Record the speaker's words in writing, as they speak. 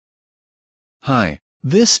Hi,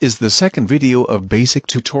 this is the second video of basic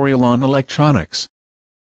tutorial on electronics.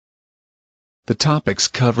 The topics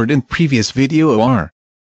covered in previous video are: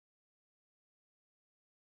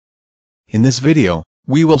 in this video,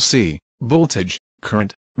 we will see voltage,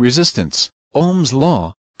 current, resistance, Ohm's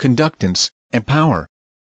law, conductance, and power.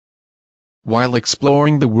 While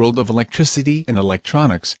exploring the world of electricity and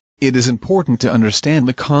electronics, it is important to understand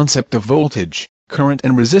the concept of voltage, current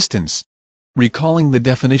and resistance. Recalling the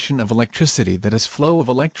definition of electricity, that is flow of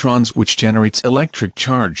electrons which generates electric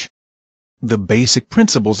charge. The basic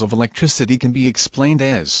principles of electricity can be explained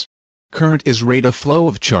as: current is rate of flow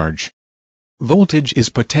of charge, voltage is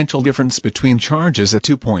potential difference between charges at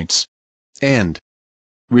 2 points, and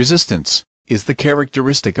resistance is the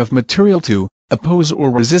characteristic of material to oppose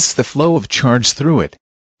or resist the flow of charge through it.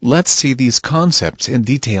 Let's see these concepts in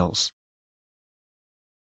details.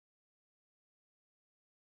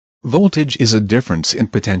 Voltage is a difference in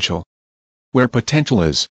potential, where potential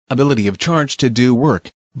is ability of charge to do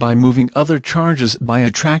work by moving other charges by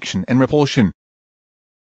attraction and repulsion.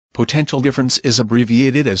 Potential difference is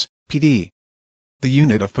abbreviated as PD. The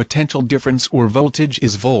unit of potential difference or voltage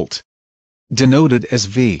is volt, denoted as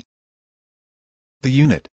V. The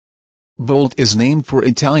unit volt is named for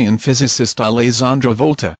Italian physicist Alessandro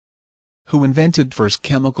Volta, who invented first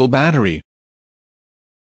chemical battery.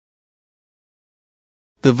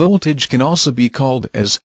 The voltage can also be called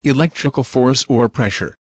as electrical force or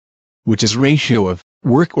pressure, which is ratio of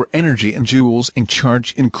work or energy in joules and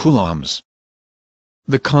charge in coulombs.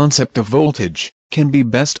 The concept of voltage can be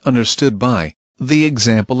best understood by the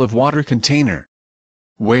example of water container,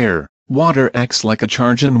 where water acts like a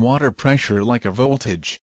charge and water pressure like a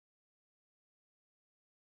voltage.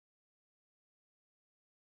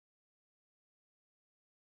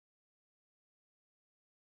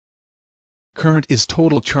 Current is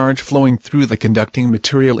total charge flowing through the conducting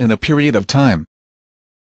material in a period of time.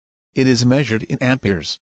 It is measured in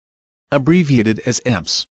amperes, abbreviated as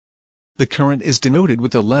amps. The current is denoted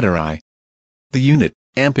with the letter I. The unit,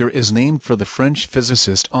 ampere, is named for the French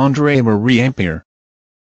physicist André-Marie Ampère.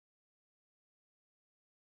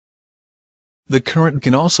 The current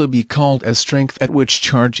can also be called as strength at which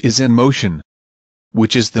charge is in motion,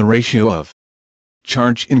 which is the ratio of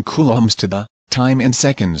charge in coulombs to the time in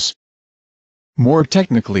seconds. More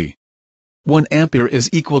technically, 1 ampere is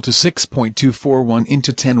equal to 6.241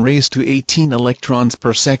 into 10 raised to 18 electrons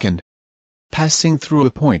per second, passing through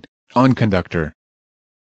a point on conductor.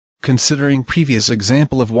 Considering previous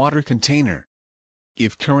example of water container,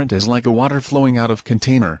 if current is like a water flowing out of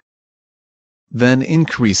container, then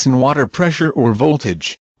increase in water pressure or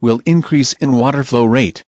voltage will increase in water flow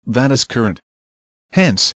rate, that is current.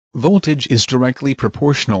 Hence, voltage is directly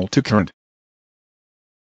proportional to current.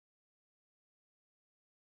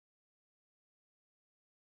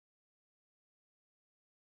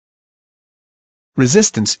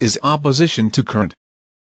 Resistance is opposition to current.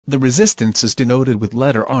 The resistance is denoted with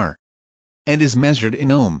letter R, and is measured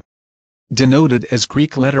in ohm, denoted as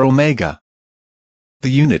Greek letter omega. The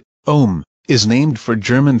unit, ohm, is named for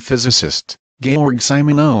German physicist Georg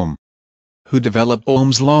Simon Ohm, who developed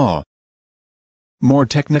Ohm's law. More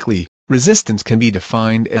technically, resistance can be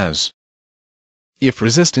defined as: if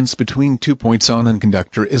resistance between 2 points on a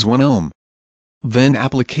conductor is 1 ohm, then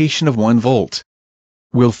application of 1 volt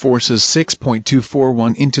will forces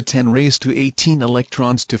 6.241 into 10 raised to 18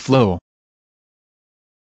 electrons to flow.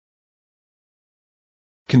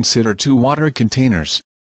 Consider 2 water containers,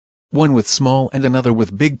 one with small and another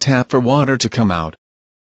with big tap for water to come out.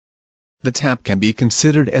 The tap can be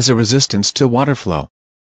considered as a resistance to water flow.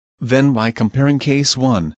 Then by comparing case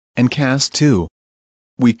 1 and case 2,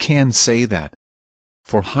 we can say that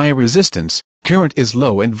for high resistance, current is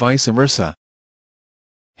low and vice versa.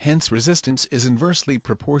 Hence resistance is inversely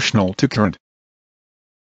proportional to current.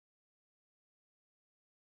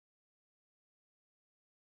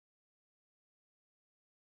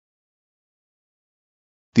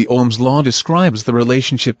 The Ohm's law describes the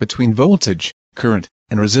relationship between voltage, current,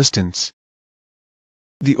 and resistance.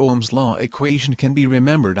 The Ohm's law equation can be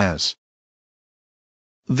remembered as: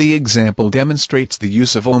 the example demonstrates the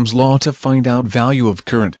use of Ohm's law to find out value of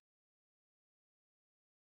current.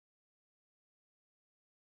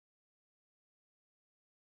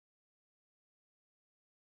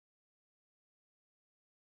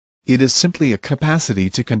 It is simply a capacity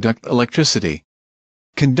to conduct electricity.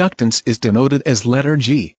 Conductance is denoted as letter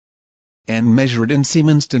G, and measured in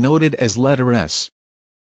Siemens denoted as letter S.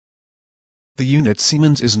 The unit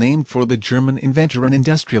Siemens is named for the German inventor and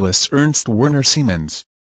industrialist Ernst Werner Siemens.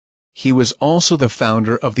 He was also the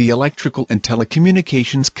founder of the electrical and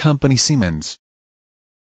telecommunications company Siemens.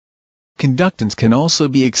 conductance can also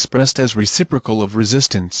be expressed as reciprocal of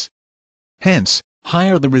resistance. Hence,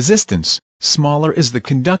 higher the resistance, smaller is the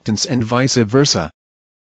conductance and vice versa.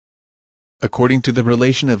 According to the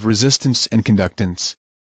relation of resistance and conductance,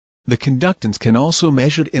 the conductance can also be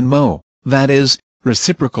measured in mho, that is,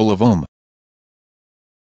 reciprocal of ohm.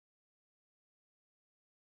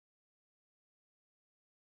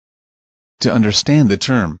 To understand the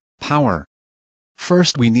term power,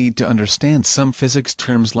 first we need to understand some physics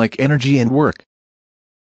terms like energy and work.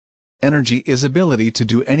 Energy is ability to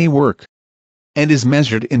do any work, and is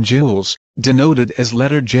measured in joules, denoted as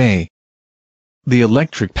letter J. The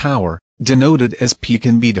electric power, denoted as P,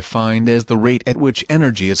 can be defined as the rate at which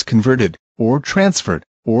energy is converted, or transferred,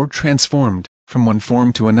 or transformed, from one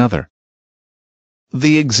form to another.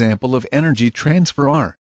 The example of energy transfer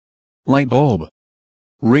are light bulb,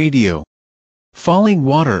 radio, falling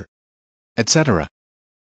water, etc.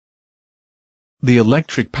 The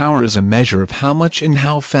electric power is a measure of how much and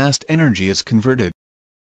how fast energy is converted.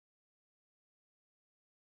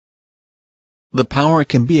 The power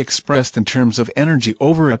can be expressed in terms of energy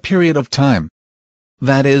over a period of time.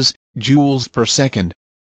 That is, joules per second.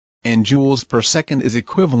 And joules per second is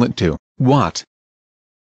equivalent to watt.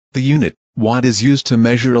 The unit, watt, is used to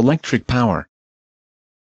measure electric power.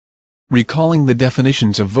 Recalling the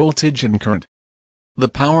definitions of voltage and current. The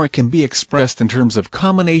power can be expressed in terms of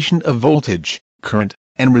combination of voltage, current,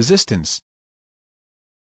 and resistance.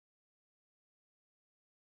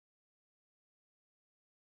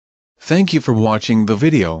 Thank you for watching the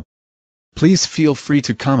video. Please feel free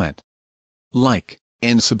to comment, like,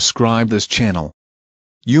 and subscribe this channel.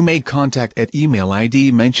 You may contact at email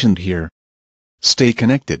ID mentioned here. Stay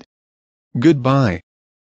connected. Goodbye.